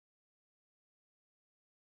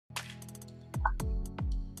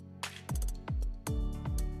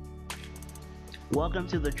Welcome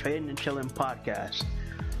to the Trading and Chilling podcast.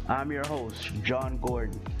 I'm your host, John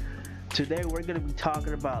Gordon. Today we're going to be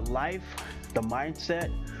talking about life, the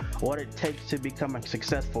mindset, what it takes to become a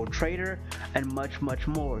successful trader, and much, much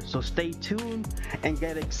more. So stay tuned and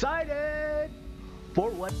get excited for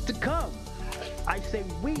what's to come. I say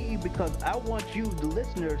we because I want you, the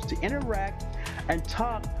listeners, to interact and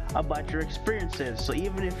talk about your experiences. So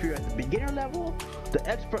even if you're at the beginner level, the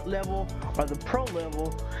expert level, or the pro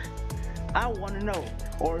level, I want to know.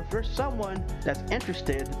 Or if you're someone that's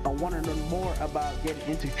interested and want to learn more about getting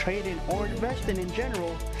into trading or investing in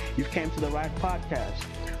general, you've came to the right podcast.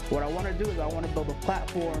 What I want to do is I want to build a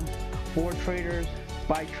platform for traders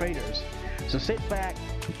by traders. So sit back,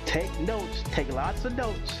 take notes, take lots of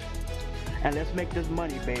notes, and let's make this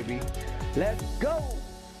money, baby. Let's go!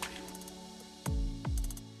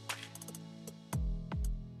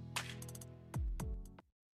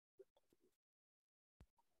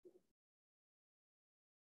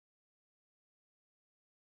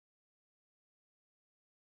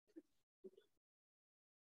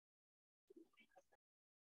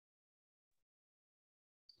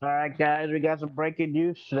 All right, guys, we got some breaking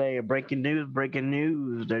news today. Breaking news, breaking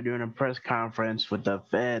news. They're doing a press conference with the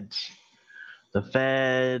feds. The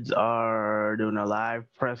feds are doing a live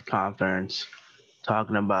press conference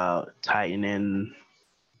talking about tightening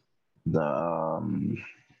the,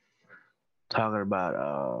 talking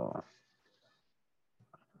about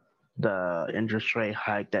the interest rate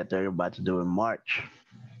hike that they're about to do in March.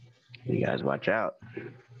 You guys watch out.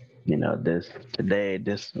 This today,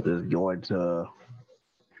 this is going to,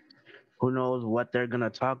 who knows what they're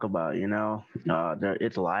gonna talk about.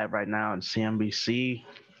 It's live right now on CNBC.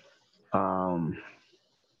 Um,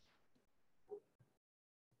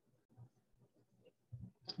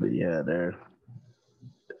 but yeah,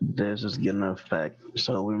 this is gonna affect.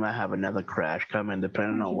 So we might have another crash coming,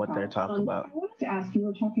 depending on what they're talking about. I wanted to ask, you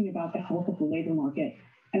were talking about the health of the labor market,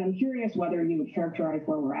 and I'm curious whether you would characterize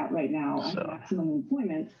where we're at right now on maximum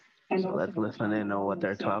employment. And so let's listen and know what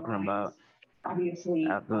they're talking about. Obviously,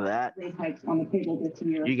 after that, rate hikes on the table this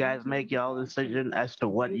year. You guys make y'all decision as to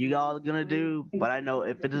what you all are gonna do. But I know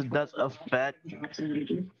if this does affect,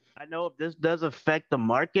 the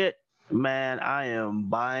market, man, I am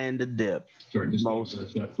buying the dip. Most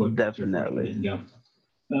definitely. Yeah.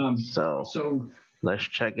 So let's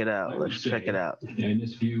check it out. And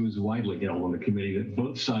this view is widely held on the committee that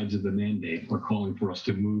both sides of the mandate are calling for us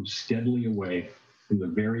to move steadily away from the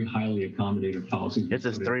very highly accommodative policies. This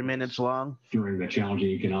is 3 minutes long. During the challenging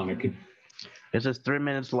economic. This is 3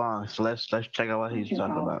 minutes long. So let's check out what he's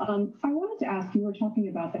talking about. I wanted to ask, you were talking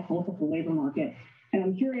about the health of the labor market, and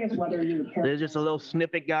I'm curious whether you would. There's just a little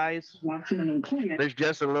snippet, guys. Maximum employment. There's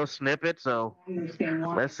just a little snippet, so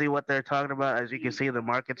let's see what they're talking about. As you can see, the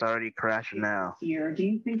market's already crashing now. Do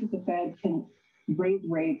you think that the Fed can raise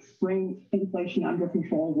rates, bring inflation under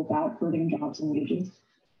control without hurting jobs and wages?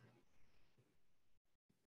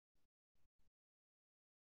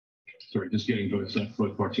 Sorry, just getting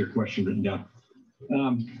both parts of your question written down.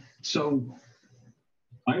 So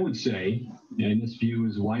I would say, and this view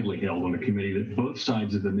is widely held on the committee, that both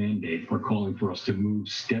sides of the mandate are calling for us to move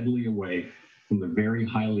steadily away from the very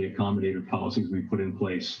highly accommodative policies we put in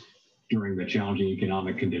place during the challenging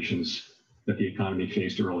economic conditions that the economy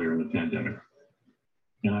faced earlier in the pandemic.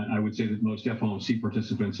 And I would say that most FOMC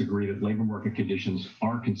participants agree that labor market conditions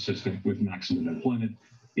are consistent with maximum employment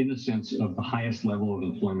in the sense of the highest level of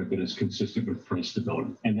employment that is consistent with price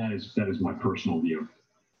stability. And that is my personal view.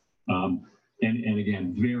 And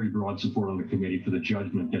again, very broad support on the committee for the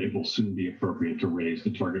judgment that it will soon be appropriate to raise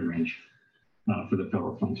the target range for the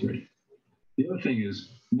federal funds rate. The other thing is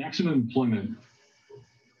maximum employment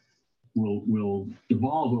will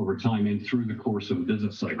evolve over time and through the course of a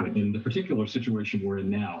business cycle. In the particular situation we're in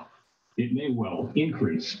now, it may well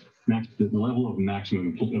increase. The level of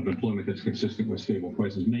maximum of employment that's consistent with stable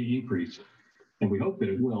prices may increase, and we hope that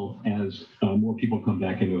it will as more people come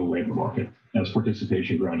back into the labor market, as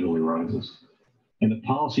participation gradually rises. And the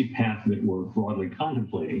policy path that we're broadly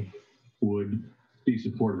contemplating would be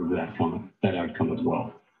supportive of that outcome as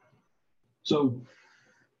well. So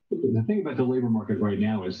the thing about the labor market right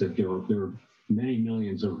now is that there are many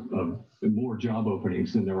millions of more job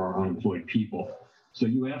openings than there are unemployed people. So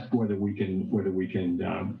you ask whether we can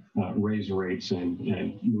raise rates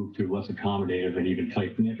and move to less accommodative and even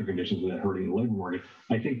tight financial conditions without hurting the labor market.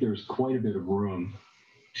 I think there's quite a bit of room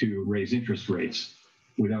to raise interest rates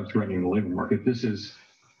without threatening the labor market. This is,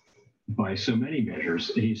 by so many measures,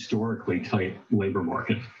 a historically tight labor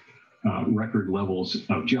market. Record levels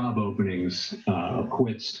of job openings,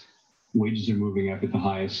 quits, wages are moving up at the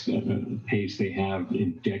highest pace they have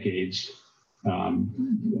in decades.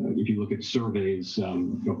 If you look at surveys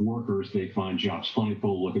of workers, they find jobs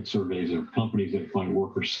plentiful. Look at surveys of companies, they find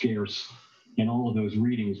workers scarce. And all of those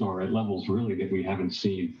readings are at levels really that we haven't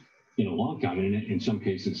seen in a long time, and in some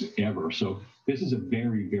cases ever. So this is a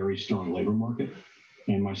very, very strong labor market.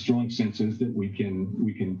 And my strong sense is that we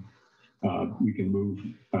can move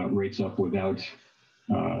rates up without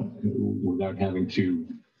having to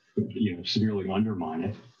severely undermine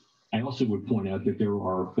it. I also would point out that there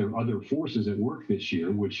are other forces at work this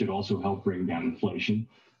year which should also help bring down inflation.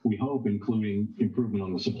 We hope, including improvement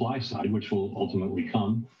on the supply side, which will ultimately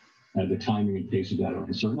come. The timing and pace of that are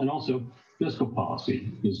uncertain, and also fiscal policy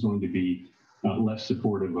is going to be less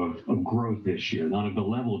supportive of growth this year, not at the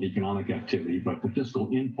level of economic activity, but the fiscal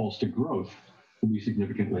impulse to growth will be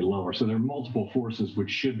significantly lower. So there are multiple forces which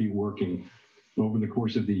should be working over the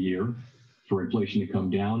course of the year for inflation to come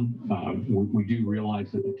down. We do realize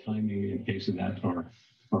that the timing and pace of that are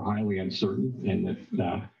highly uncertain, and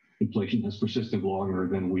that inflation has persisted longer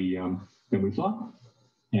than we thought.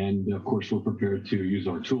 And of course, we're prepared to use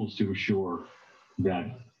our tools to assure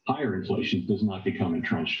that higher inflation does not become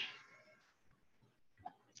entrenched.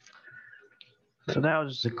 So that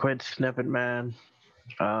was just a quick snippet, man.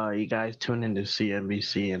 You guys tune into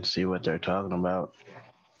CNBC and see what they're talking about,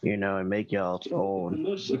 and make y'all's own.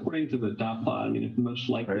 According to the dot plot, the most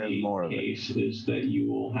likely case is that you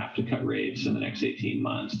will have to cut rates in the next 18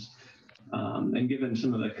 months. And given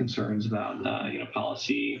some of the concerns about,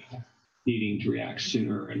 policy needing to react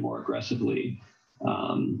sooner and more aggressively,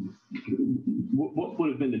 what would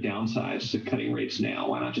have been the downsides to cutting rates now?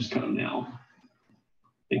 Why not just cut them now?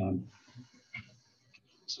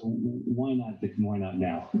 So why not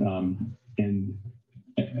now? And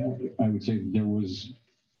I would say there was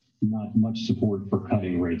not much support for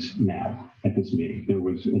cutting rates now at this meeting. There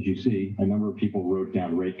was, as you see, a number of people wrote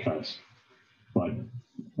down rate cuts, but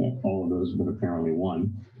all of those, but apparently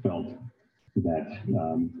one, felt that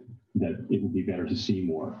it would be better to see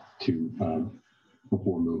more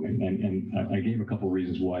before moving. And I gave a couple of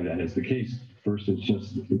reasons why that is the case. First, it's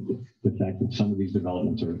just the fact that some of these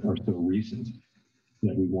developments are so recent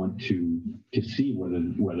that we want to see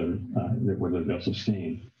whether they'll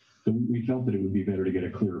sustain. So we felt that it would be better to get a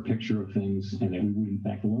clearer picture of things, and that we would in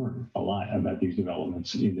fact learn a lot about these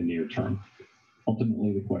developments in the near term.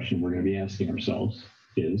 Ultimately, the question we're going to be asking ourselves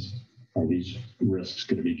is, are these risks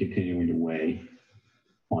going to be continuing to weigh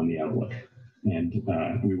on the outlook? And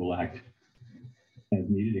we will act as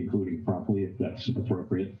needed, including promptly if that's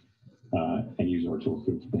appropriate, and use our tools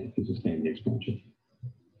to sustain the expansion.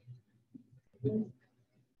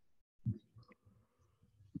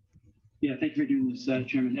 Yeah, thank you for doing this,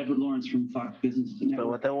 Chairman. Edward Lawrence from Fox Business Network. So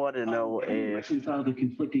what they want to know is reconcile the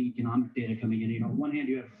conflicting economic data coming in. On one hand,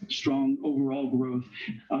 you have strong overall growth.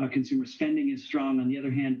 Consumer spending is strong. On the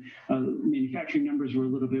other hand, manufacturing numbers were a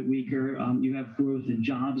little bit weaker. You have growth in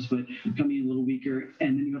jobs, but coming in a little weaker.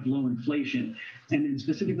 And then you have low inflation. And then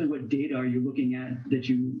specifically, what data are you looking at that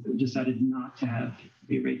you decided not to have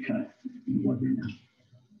a rate cut?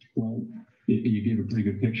 Well, you gave a pretty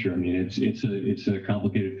good picture. I mean, it's a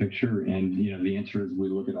complicated picture, and the answer is we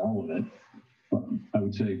look at all of it. But I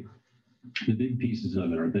would say the big pieces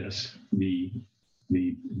of it are this: the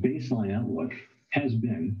baseline outlook has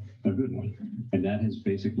been a good one, and that has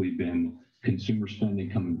basically been consumer spending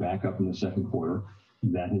coming back up in the second quarter.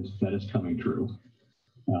 That is coming true,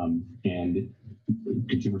 and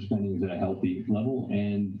consumer spending is at a healthy level,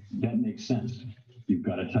 and that makes sense. You've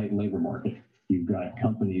got a tight labor market. You've got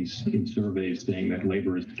companies in surveys saying that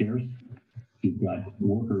labor is scarce. You've got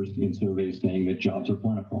workers in surveys saying that jobs are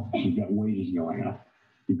plentiful. You've got wages going up.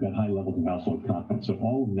 You've got high levels of household confidence. So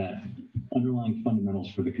all of that underlying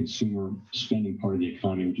fundamentals for the consumer spending part of the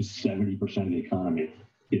economy, which is 70% of the economy,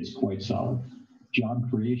 is quite solid. Job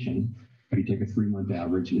creation, if you take a 3-month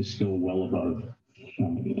average, is still well above the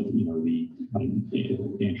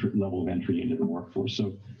level of entry into the workforce.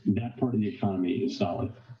 So that part of the economy is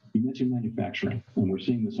solid. You mentioned manufacturing, and we're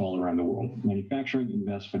seeing this all around the world. Manufacturing,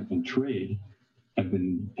 investment, and trade have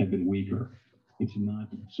been weaker. It's not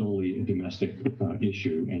solely a domestic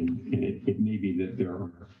issue, and it may be that there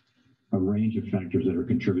are a range of factors that are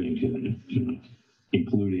contributing to that,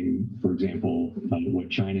 including, for example, what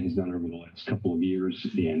China has done over the last couple of years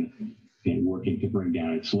in working to bring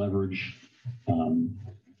down its leverage.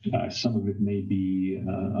 Some of it may be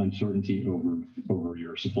uncertainty over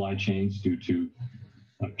your supply chains due to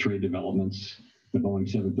trade developments. The Boeing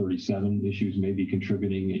 737 issues may be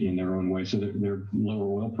contributing in their own way. So their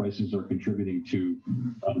lower oil prices are contributing to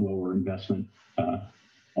lower investment,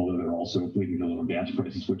 although they're also leading to lower gas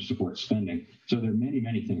prices, which supports spending. So there are many,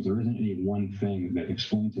 many things. There isn't any one thing that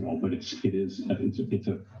explains it all, but it's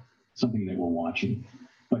something that we're watching.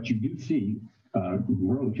 But you do see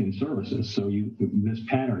growth in services. So this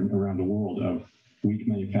pattern around the world of weak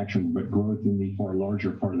manufacturing, but growth in the far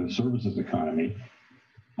larger part of the services economy,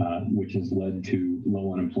 which has led to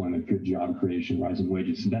low unemployment, good job creation, rising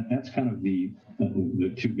wages. So that's kind of the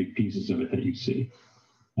two big pieces of it that you see.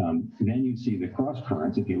 Then you see the cross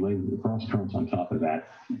currents. If you lay the cross currents on top of that,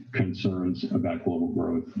 concerns about global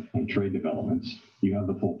growth and trade developments, you have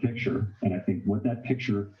the full picture. And I think what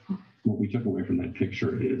we took away from that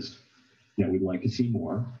picture is that we'd like to see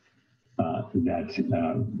more,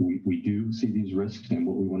 that we do see these risks, and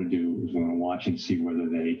what we want to do is we want to watch and see whether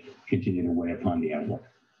they continue to weigh upon the outlook.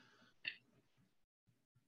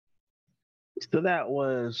 So that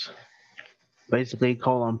was basically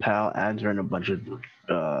Colin Powell answering a bunch of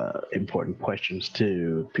important questions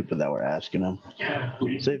to people that were asking him.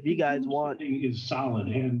 So if you guys want, is solid,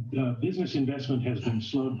 and business investment has been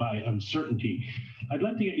slowed by uncertainty. I'd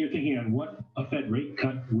like to get your thinking on what a Fed rate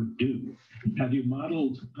cut would do. Have you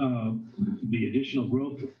modeled the additional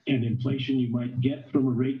growth and inflation you might get from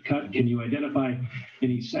a rate cut? Can you identify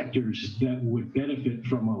any sectors that would benefit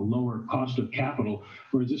from a lower cost of capital,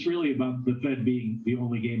 or is this really about the Fed being the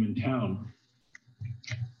only game in town?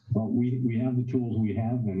 Well, we have the tools we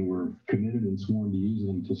have, and we're committed and sworn to use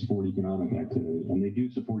them to support economic activity. And they do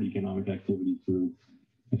support economic activity through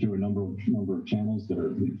a number of channels that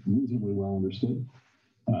are reasonably well understood.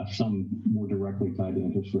 Some more directly tied to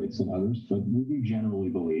interest rates than others, but we do generally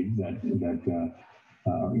believe that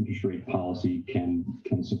interest rate policy can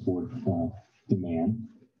support demand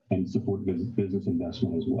and support business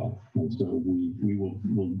investment as well. And so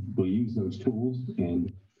we'll use those tools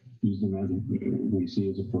and use them as we see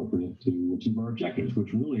as appropriate to achieve our objectives,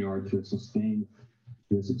 which really are to sustain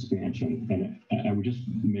this expansion. And I would just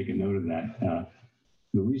make a note of that.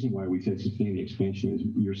 The reason why we say sustain the expansion is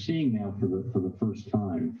you're seeing now for the first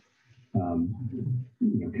time,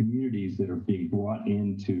 communities that are being brought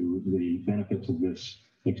into the benefits of this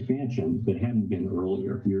expansion that hadn't been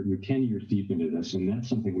earlier. You're 10 years deep into this, and that's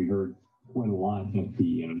something we heard quite a lot at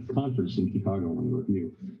the conference in Chicago on the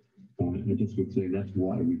review. I just would say that's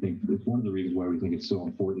why we think it's one of the reasons why we think it's so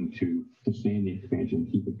important to sustain the expansion,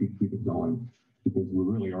 keep it going, because we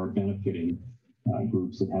really are benefiting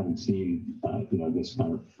groups that haven't seen this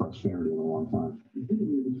kind of prosperity in a long time.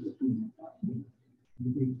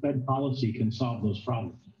 Fed policy can solve those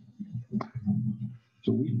problems.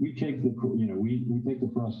 So we take we take the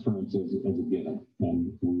cross currents as a given,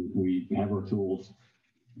 and we have our tools.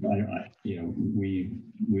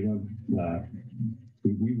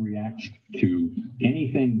 We react to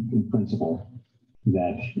anything in principle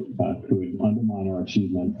that could undermine our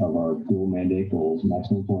achievement of our dual mandate goals,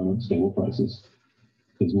 maximum employment, stable prices,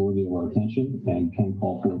 is worthy of our attention and can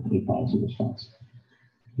call for a policy response.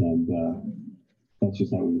 And that's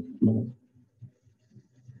just how we look at it.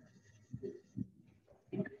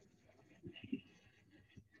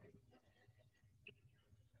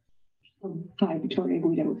 Hi, Victoria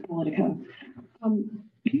Guida with Politico.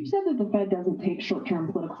 You said that the Fed doesn't take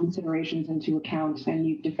short-term political considerations into account, and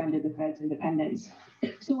you've defended the Fed's independence.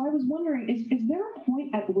 So I was wondering, is there a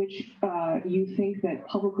point at which you think that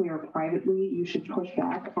publicly or privately you should push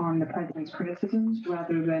back on the president's criticisms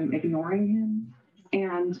rather than ignoring him?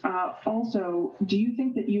 And also, do you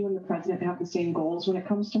think that you and the president have the same goals when it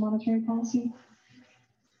comes to monetary policy?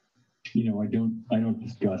 I don't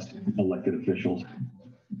discuss elected officials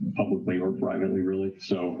publicly or privately, really.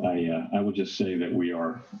 So I will just say that we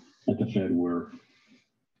are at the Fed, we're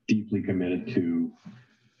deeply committed to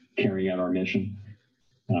carrying out our mission,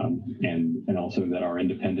 and also that our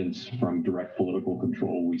independence from direct political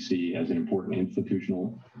control we see as an important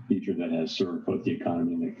institutional feature that has served both the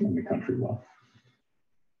economy and the country well.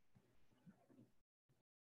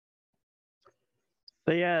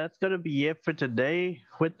 So yeah, that's gonna be it for today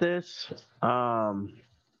with this.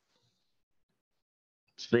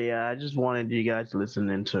 So yeah, I just wanted you guys to listen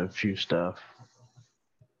into a few stuff.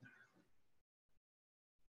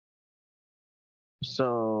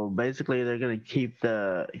 So basically, they're gonna keep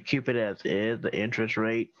it as is, the interest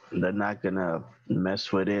rate. They're not gonna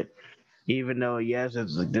mess with it, even though yes,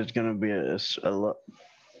 there's gonna be a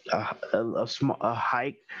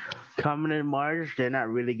hike coming in March. They're not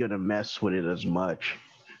really gonna mess with it as much.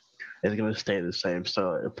 It's gonna stay the same.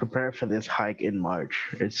 So prepare for this hike in March.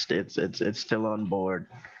 It's still on board.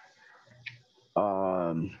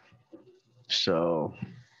 So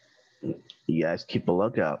you guys keep a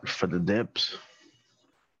lookout for the dips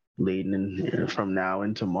leading in, from now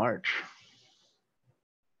into March.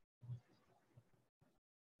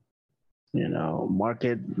 The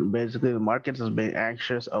markets has been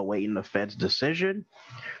anxious awaiting the Fed's decision.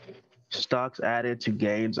 Stocks added to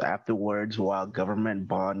gains afterwards while government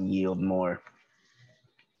bond yield more.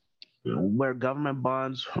 Where government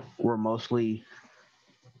bonds were mostly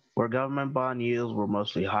where government bond yields were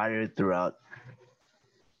mostly higher throughout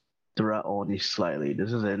only slightly.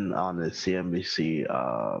 This is in on the CNBC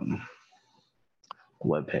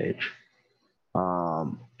webpage.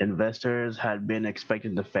 Investors had been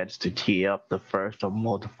expecting the Feds to tee up the first of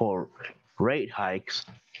multiple rate hikes,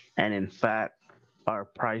 and in fact, are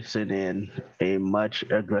pricing in a much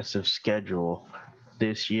aggressive schedule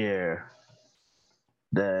this year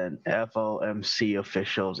than FOMC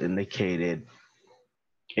officials indicated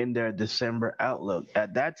in their December outlook.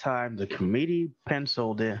 At that time, the committee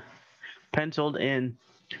penciled in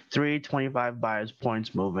 325 bias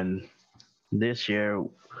points moving this year,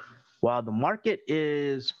 while the market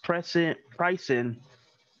is pricing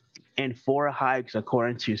in 4 hikes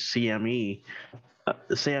according to CME.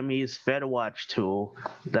 The CME's FedWatch tool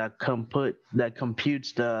that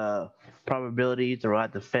computes the probability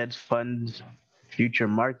throughout the Fed's funds future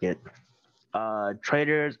market.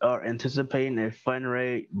 Traders are anticipating a fund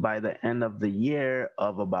rate by the end of the year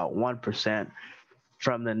of about 1%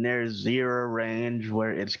 from the near zero range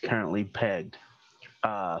where it's currently pegged.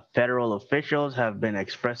 Federal officials have been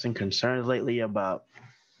expressing concerns lately about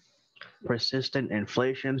persistent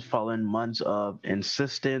inflation following months of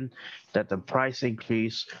insisting that the price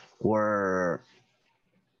increase were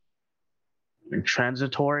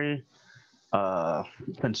transitory. Uh,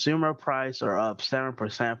 Consumer prices are up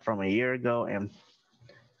 7% from a year ago, and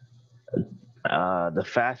the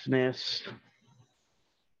fastness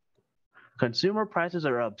consumer prices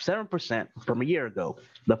are up 7% from a year ago,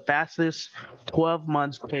 the fastest 12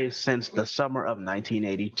 months pace since the summer of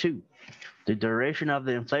 1982. The duration of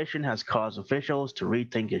the inflation has caused officials to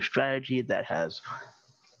rethink a strategy that has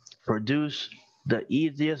produced the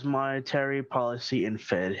easiest monetary policy in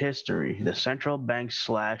Fed history. The central bank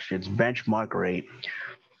slashed its benchmark rate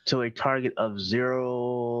to a target of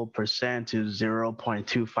 0% to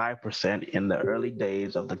 0.25% in the early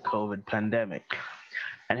days of the COVID pandemic,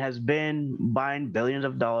 and has been buying billions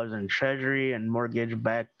of dollars in treasury and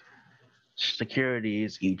mortgage-backed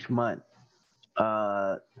securities each month.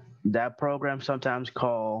 Uh, that program, sometimes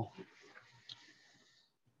called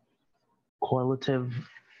qualitative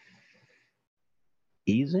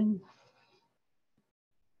easing,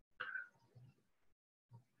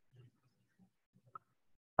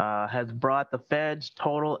 has brought the Fed's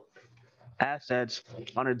total assets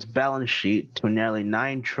on its balance sheet to nearly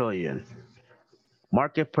 9 trillion.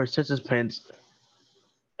 Market participants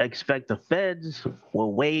expect the Feds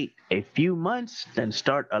will wait a few months, then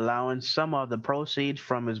start allowing some of the proceeds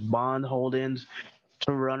from its bond holdings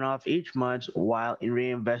to run off each month while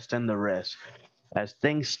reinvesting the rest. As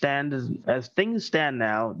things stand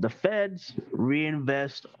now, the Feds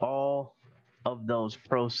reinvest all of those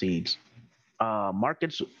proceeds.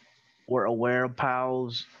 Markets were aware of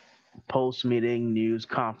Powell's post-meeting news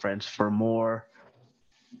conference for more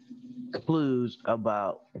clues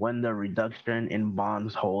about when the reduction in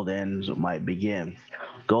bonds holdings might begin.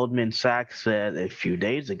 Goldman Sachs said a few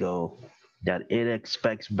days ago that it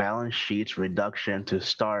expects balance sheets reduction to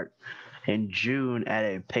start in June at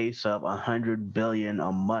a pace of 100 billion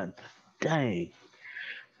a month. Dang,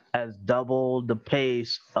 as double the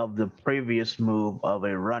pace of the previous move of a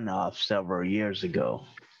runoff several years ago.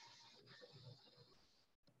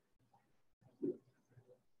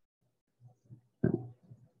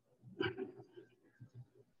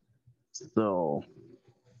 So,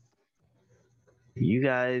 you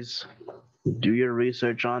guys do your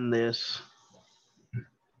research on this.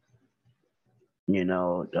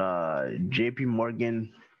 JP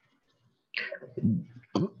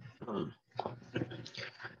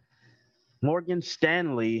Morgan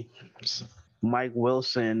Stanley, Mike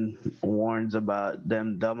Wilson warns about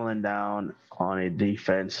them doubling down on a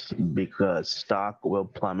defense because stock will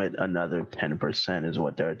plummet another 10%, is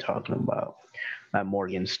what they're talking about at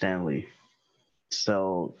Morgan Stanley.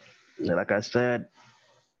 So, like I said,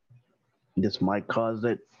 this might cause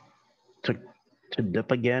it to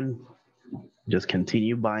dip again. Just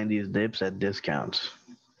continue buying these dips at discounts,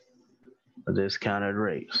 discounted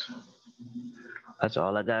rates. That's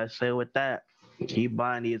all I gotta say with that. Keep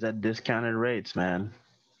buying these at discounted rates, man.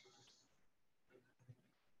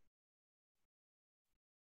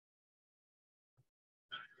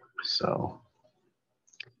 So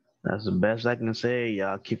that's the best I can say.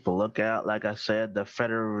 Y'all keep a lookout. Like I said, the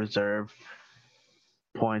Federal Reserve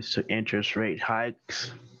points to interest rate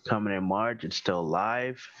hikes coming in March. It's still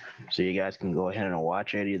live, so you guys can go ahead and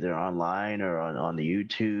watch it either online or on the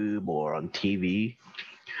YouTube or on TV.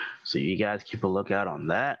 So you guys keep a lookout on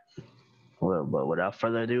that. Well, but without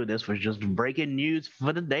further ado, this was just breaking news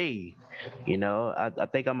for the day. I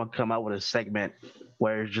think I'm gonna come out with a segment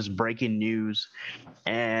where it's just breaking news,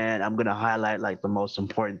 and I'm gonna highlight like the most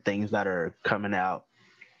important things that are coming out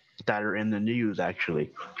that are in the news actually,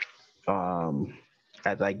 um,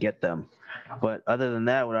 as I get them. But other than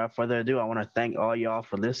that, without further ado, I want to thank all y'all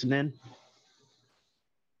for listening.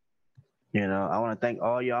 I want to thank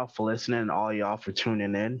all y'all for listening and all y'all for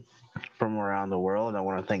tuning in from around the world. I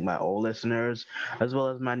want to thank my old listeners as well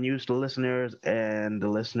as my new listeners and the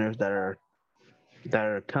listeners that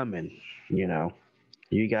are coming. You know,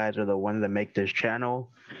 you guys are the ones that make this channel.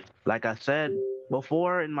 Like I said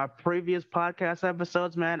before in my previous podcast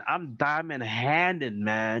episodes, man, I'm diamond handed,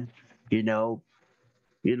 man. You know,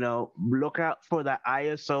 look out for the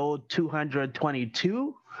ISO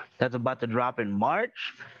 222 that's about to drop in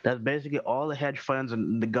March. That's basically all the hedge funds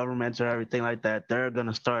and the governments and everything like that. They're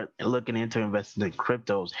gonna start looking into investing in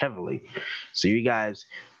cryptos heavily. So you guys,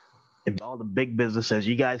 if all the big businesses,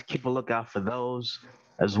 you guys keep a lookout for those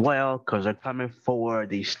as well, because they're coming for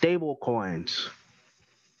the stable coins.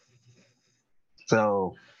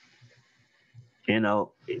 So, you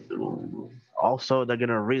know, also they're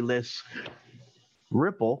gonna relist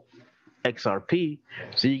Ripple XRP.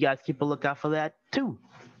 So you guys keep a lookout for that too.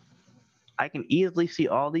 I can easily see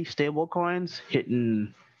all these stable coins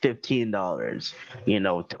hitting $15,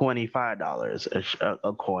 $25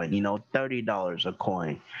 a coin, $30 a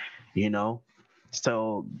coin, you know.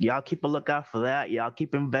 So y'all keep a lookout for that. Y'all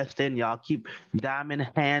keep investing. Y'all keep diamond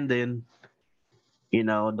handing.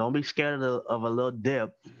 Don't be scared of a little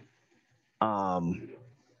dip. Um,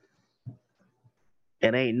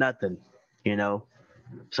 it ain't nothing, you know.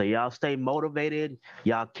 So y'all stay motivated.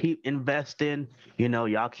 Y'all keep investing.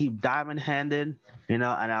 Y'all keep diamond handing. And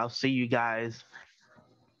I'll see you guys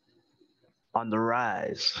on the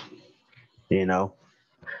rise. You know,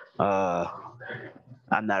 uh,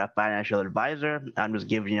 I'm not a financial advisor. I'm just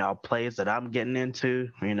giving y'all plays that I'm getting into.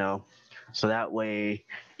 So that way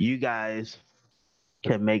you guys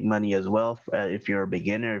can make money as well. If you're a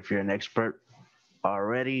beginner, if you're an expert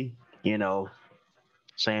already,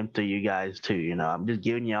 same to you guys too. I'm just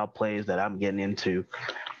giving y'all plays that I'm getting into.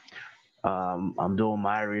 I'm doing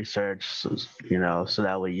my research, so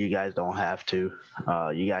that way you guys don't have to.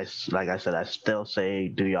 You guys, like I said, I still say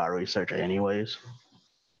do y'all research anyways,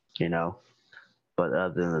 But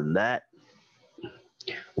other than that,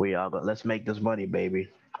 let's make this money, baby.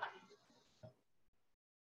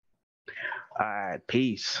 All right,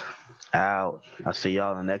 peace out. I'll see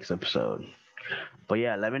y'all in the next episode. But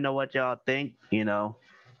yeah, let me know what y'all think.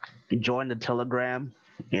 Join the Telegram.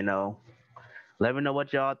 Let me know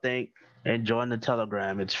what y'all think and join the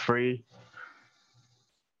Telegram. It's free.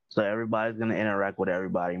 So everybody's gonna interact with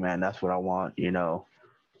everybody, man. That's what I want,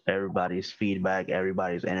 everybody's feedback,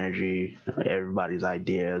 everybody's energy, everybody's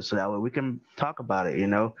ideas. So that way we can talk about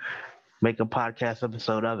it, make a podcast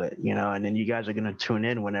episode of it, and then you guys are gonna tune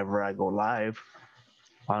in whenever I go live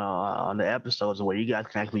on the episodes where you guys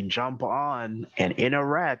can actually jump on and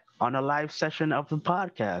interact on a live session of the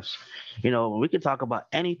podcast. We can talk about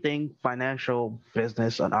anything financial,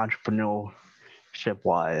 business, and entrepreneurship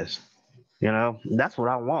wise. That's what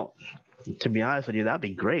I want. To be honest with you, that'd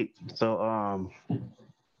be great.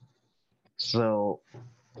 So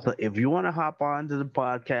if you want to hop on to the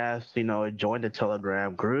podcast, join the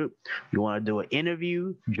Telegram group. You want to do an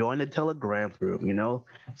interview, join the Telegram group,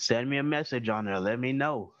 send me a message on there. Let me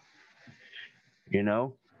know,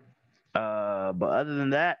 but other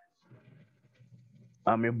than that,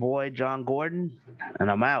 I'm your boy, John Gordon, and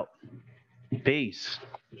I'm out. Peace.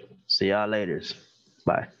 See y'all later.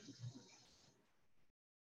 Bye.